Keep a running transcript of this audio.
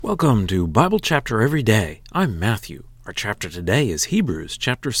Welcome to Bible Chapter Every Day. I'm Matthew. Our chapter today is Hebrews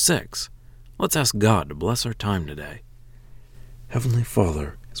chapter 6. Let's ask God to bless our time today. Heavenly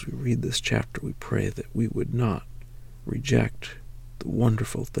Father, as we read this chapter, we pray that we would not reject the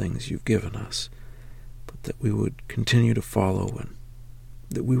wonderful things you've given us, but that we would continue to follow and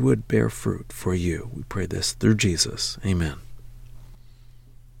that we would bear fruit for you. We pray this through Jesus. Amen.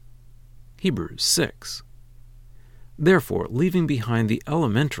 Hebrews 6. Therefore, leaving behind the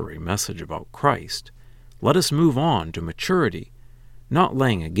elementary message about Christ, let us move on to maturity, not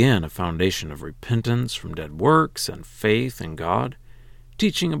laying again a foundation of repentance from dead works and faith in God,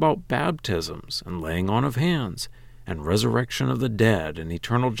 teaching about baptisms and laying on of hands, and resurrection of the dead and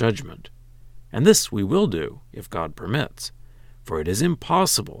eternal judgment. And this we will do, if God permits, for it is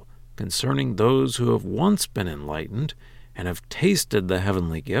impossible concerning those who have once been enlightened and have tasted the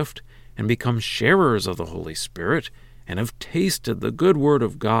heavenly gift and become sharers of the Holy Spirit, and have tasted the good word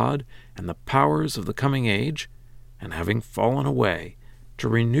of God and the powers of the coming age, and having fallen away, to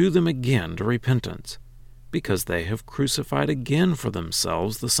renew them again to repentance, because they have crucified again for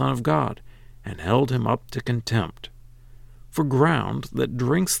themselves the Son of God, and held him up to contempt. For ground that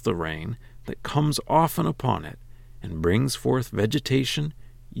drinks the rain that comes often upon it, and brings forth vegetation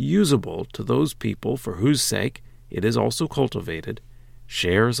usable to those people for whose sake it is also cultivated,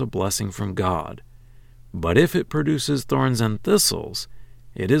 shares a blessing from God. But if it produces thorns and thistles,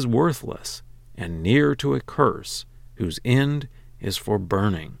 it is worthless, and near to a curse, whose end is for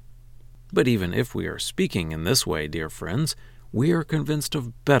burning. But even if we are speaking in this way, dear friends, we are convinced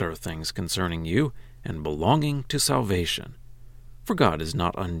of better things concerning you and belonging to salvation. For God is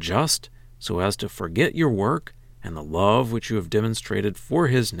not unjust, so as to forget your work and the love which you have demonstrated for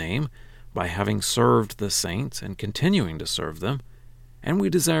his name by having served the saints and continuing to serve them. And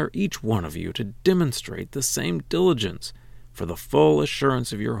we desire each one of you to demonstrate the same diligence for the full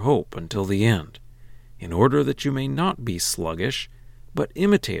assurance of your hope until the end, in order that you may not be sluggish, but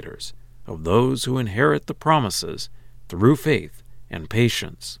imitators of those who inherit the promises through faith and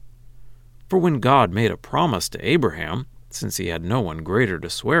patience. For when God made a promise to Abraham, since he had no one greater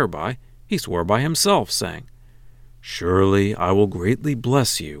to swear by, he swore by himself, saying, "Surely I will greatly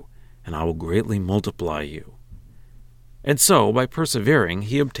bless you, and I will greatly multiply you." And so, by persevering,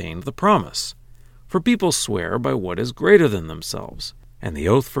 he obtained the promise. For people swear by what is greater than themselves, and the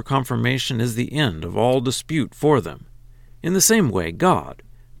oath for confirmation is the end of all dispute for them. In the same way, God,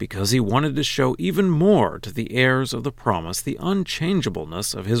 because he wanted to show even more to the heirs of the promise the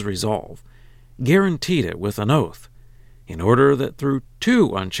unchangeableness of his resolve, guaranteed it with an oath, in order that through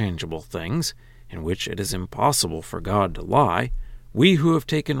two unchangeable things, in which it is impossible for God to lie, we who have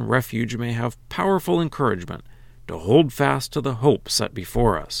taken refuge may have powerful encouragement to hold fast to the hope set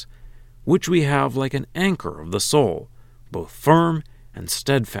before us, which we have like an anchor of the soul, both firm and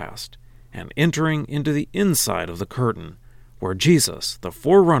steadfast, and entering into the inside of the curtain, where Jesus, the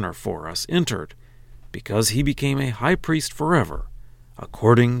forerunner for us, entered, because he became a high priest forever,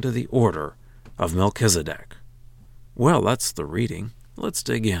 according to the order of Melchizedek. Well, that's the reading. Let's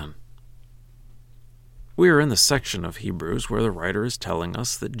dig in. We are in the section of Hebrews where the writer is telling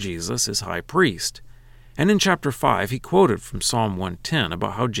us that Jesus is high priest. And in chapter 5, he quoted from Psalm 110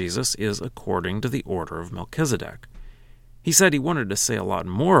 about how Jesus is according to the order of Melchizedek. He said he wanted to say a lot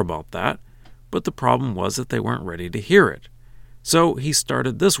more about that, but the problem was that they weren't ready to hear it. So he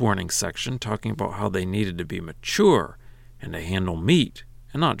started this warning section talking about how they needed to be mature and to handle meat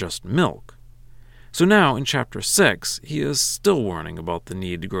and not just milk. So now in chapter 6, he is still warning about the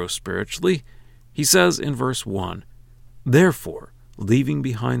need to grow spiritually. He says in verse 1, "Therefore, leaving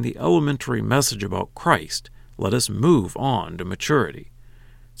behind the elementary message about Christ, let us move on to maturity."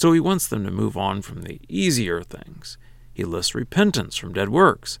 So he wants them to move on from the easier things. He lists repentance from dead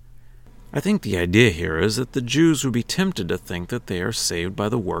works. I think the idea here is that the Jews would be tempted to think that they are saved by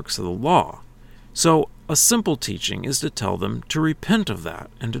the works of the law. So a simple teaching is to tell them to repent of that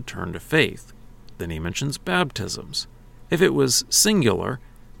and to turn to faith. Then he mentions baptisms. If it was singular,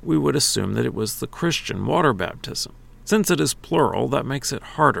 we would assume that it was the Christian water baptism. Since it is plural, that makes it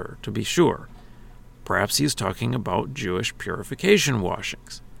harder to be sure. Perhaps he is talking about Jewish purification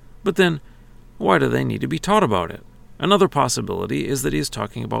washings. But then, why do they need to be taught about it? Another possibility is that he is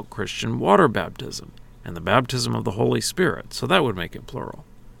talking about Christian water baptism and the baptism of the Holy Spirit, so that would make it plural.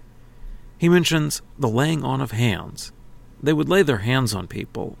 He mentions the laying on of hands. They would lay their hands on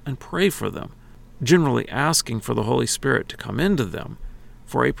people and pray for them, generally asking for the Holy Spirit to come into them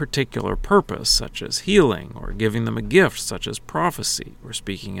for a particular purpose, such as healing, or giving them a gift such as prophecy or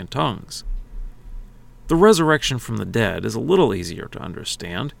speaking in tongues. The resurrection from the dead is a little easier to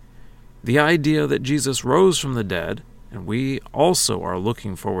understand. The idea that Jesus rose from the dead and we also are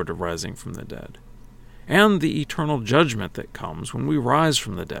looking forward to rising from the dead, and the eternal judgment that comes when we rise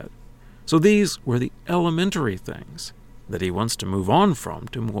from the dead. So these were the elementary things that he wants to move on from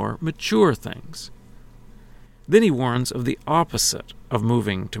to more mature things. Then he warns of the opposite of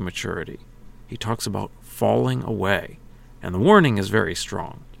moving to maturity. He talks about falling away, and the warning is very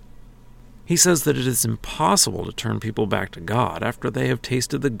strong. He says that it is impossible to turn people back to God after they have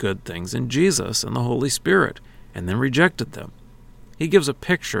tasted the good things in Jesus and the Holy Spirit, and then rejected them. He gives a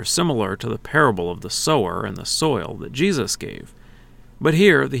picture similar to the parable of the sower and the soil that Jesus gave. But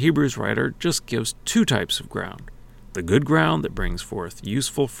here, the Hebrews writer just gives two types of ground: the good ground that brings forth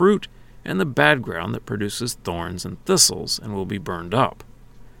useful fruit, and the bad ground that produces thorns and thistles and will be burned up.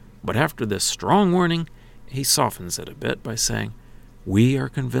 But after this strong warning, he softens it a bit by saying, "We are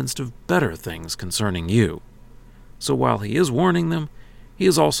convinced of better things concerning you." So while he is warning them, he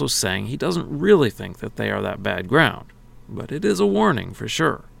is also saying he doesn't really think that they are that bad ground, but it is a warning for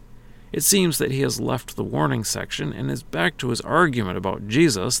sure. It seems that he has left the warning section and is back to his argument about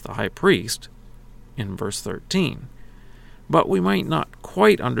Jesus, the high priest, in verse 13. But we might not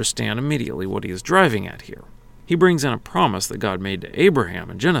quite understand immediately what he is driving at here. He brings in a promise that God made to Abraham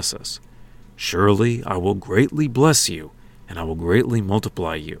in Genesis. "Surely I will greatly bless you, and I will greatly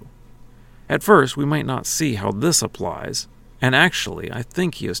multiply you." At first, we might not see how this applies, and actually, I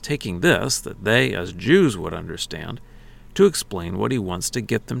think he is taking this, that they, as Jews, would understand, to explain what he wants to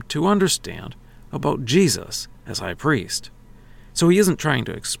get them to understand about Jesus as high priest. So he isn't trying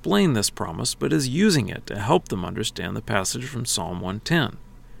to explain this promise, but is using it to help them understand the passage from Psalm 110.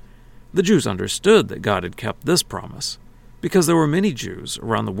 The Jews understood that God had kept this promise, because there were many Jews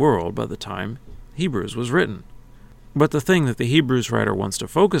around the world by the time Hebrews was written. But the thing that the Hebrews writer wants to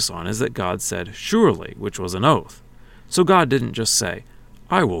focus on is that God said "surely," which was an oath. So God didn't just say,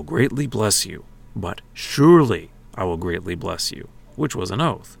 "I will greatly bless you," but "surely I will greatly bless you," which was an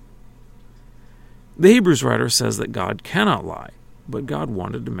oath. The Hebrews writer says that God cannot lie, but God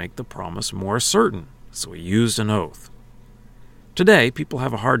wanted to make the promise more certain, so he used an oath. Today, people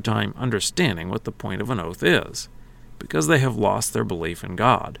have a hard time understanding what the point of an oath is, because they have lost their belief in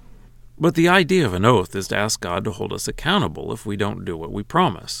God. But the idea of an oath is to ask God to hold us accountable if we don't do what we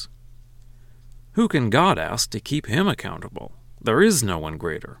promise. Who can God ask to keep him accountable? There is no one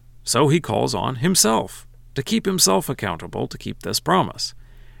greater. So he calls on himself to keep himself accountable to keep this promise.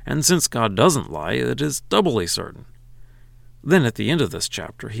 And since God doesn't lie, it is doubly certain. Then at the end of this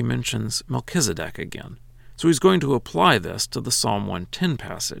chapter, he mentions Melchizedek again. So he's going to apply this to the Psalm 110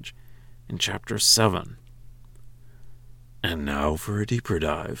 passage in chapter 7. And now for a deeper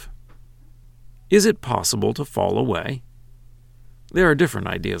dive. Is it possible to fall away? There are different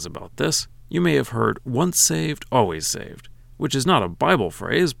ideas about this. You may have heard "once saved, always saved," which is not a Bible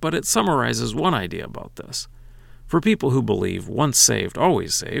phrase, but it summarizes one idea about this. For people who believe "once saved,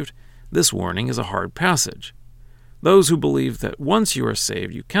 always saved," this warning is a hard passage. Those who believe that once you are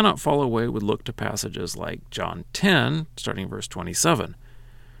saved, you cannot fall away would look to passages like John 10, starting verse 27.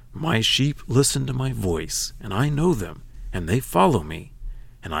 "My sheep listen to my voice, and I know them, and they follow me.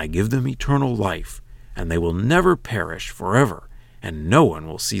 And I give them eternal life, and they will never perish forever, and no one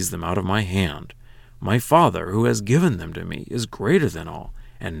will seize them out of my hand. My Father, who has given them to me, is greater than all,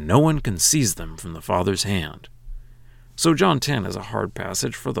 and no one can seize them from the Father's hand." So John 10 is a hard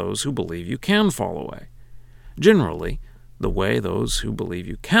passage for those who believe you can fall away. Generally, the way those who believe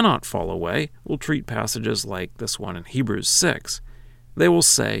you cannot fall away will treat passages like this one in Hebrews 6. They will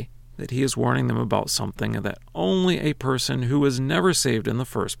say that he is warning them about something that only a person who was never saved in the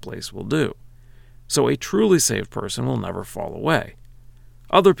first place will do. So a truly saved person will never fall away.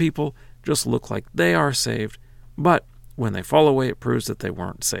 Other people just look like they are saved, but when they fall away, it proves that they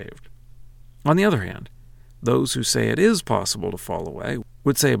weren't saved. On the other hand, those who say it is possible to fall away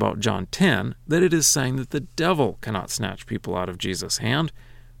would say about John 10 that it is saying that the devil cannot snatch people out of Jesus' hand,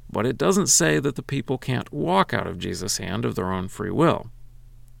 but it doesn't say that the people can't walk out of Jesus' hand of their own free will.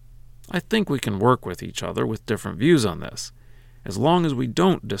 I think we can work with each other with different views on this, as long as we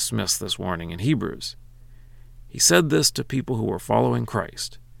don't dismiss this warning in Hebrews. He said this to people who were following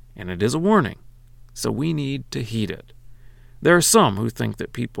Christ, and it is a warning, so we need to heed it. There are some who think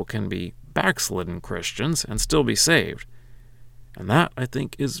that people can be backslidden Christians and still be saved, and that, I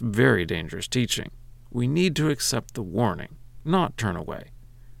think, is very dangerous teaching. We need to accept the warning, not turn away.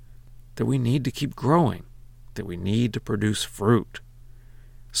 That we need to keep growing, that we need to produce fruit.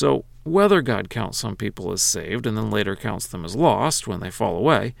 So, whether God counts some people as saved and then later counts them as lost when they fall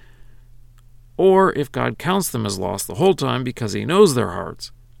away, or if God counts them as lost the whole time because he knows their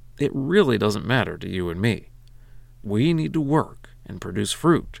hearts, it really doesn't matter to you and me. We need to work and produce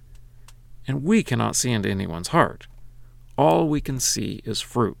fruit, and we cannot see into anyone's heart. all we can see is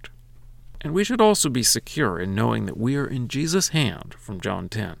fruit. And we should also be secure in knowing that we are in Jesus' hand from John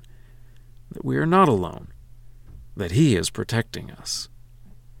 10, that we are not alone, that He is protecting us.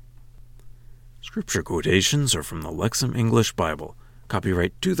 Scripture quotations are from the Lexham English Bible,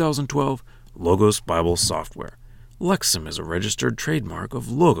 copyright 2012, Logos Bible Software. Lexham is a registered trademark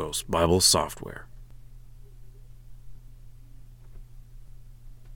of Logos Bible Software.